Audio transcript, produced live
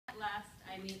last,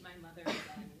 I meet my mother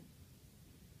again.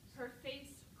 Her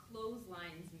face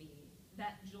clotheslines me,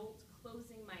 that jolt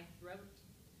closing my throat,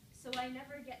 so I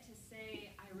never get to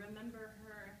say I remember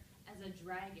her as a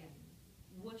dragon,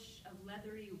 whoosh of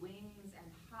leathery wings and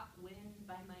hot wind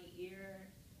by my ear,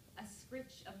 a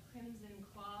scritch of crimson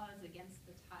claws against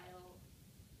the tile.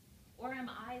 Or am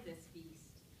I this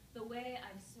beast, the way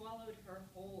I've swallowed her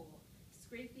whole,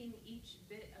 scraping each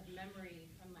bit of memory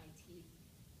from my teeth?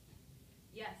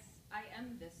 Yes, I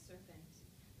am this serpent,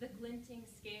 the glinting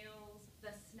scales,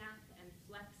 the snap and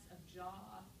flex of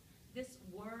jaw, this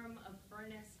worm of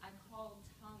furnace I call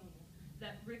tongue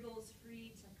that wriggles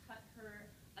free to cut her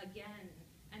again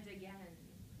and again.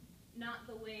 Not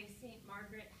the way St.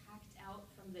 Margaret hacked out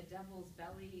from the devil's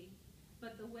belly,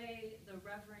 but the way the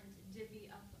reverend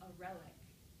divvy up a relic,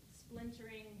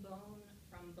 splintering bone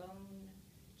from bone,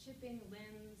 chipping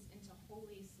limbs into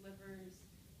holy slivers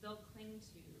they'll cling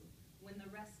to when the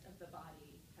rest of the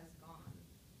body has gone.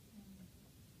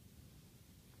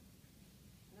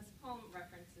 And this poem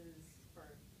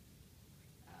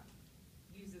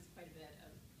uses quite a bit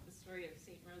of the story of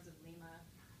St. Rose of Lima,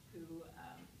 who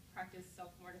practiced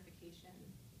self-mortification,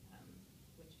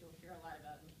 which you'll hear a lot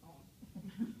about in the poem.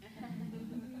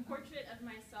 Portrait of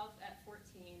myself at 14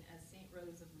 as St.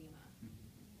 Rose of Lima.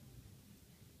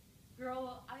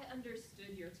 Girl, I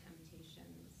understood your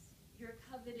temptations, your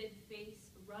coveted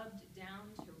face rubbed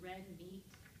down to red meat,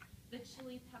 the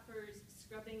chili peppers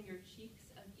scrubbing your cheeks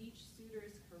of each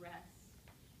suitor's caress,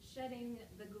 shedding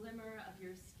the glimmer of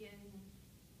your skin,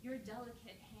 your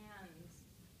delicate hands,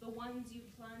 the ones you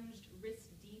plunged wrist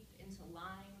deep into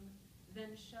lime,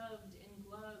 then shoved in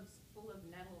gloves full of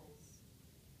nettles.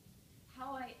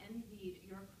 How I envied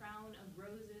your crown of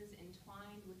roses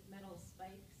entwined with metal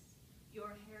spikes,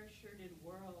 your hair-shirted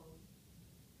world.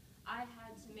 I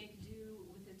had to make do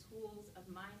with the tools of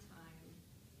my time,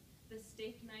 the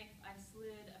steak knife I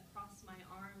slid across my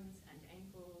arms and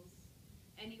ankles,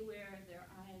 anywhere their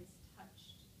eyes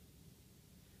touched.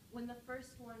 When the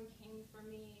first one came for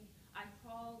me, I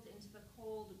crawled into the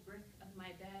cold brick of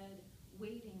my bed,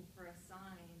 waiting for a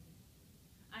sign.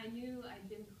 I knew I'd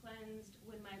been cleansed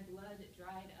when my blood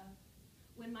dried up,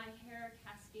 when my hair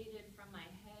cascaded from my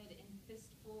head in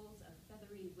fistfuls of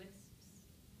feathery wisps,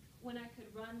 when I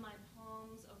could run my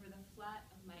palms over the flat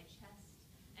of my chest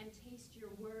and taste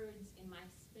your words in my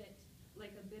spit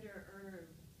like a bitter herb.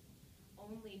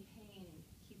 Only pain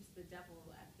keeps the devil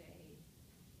at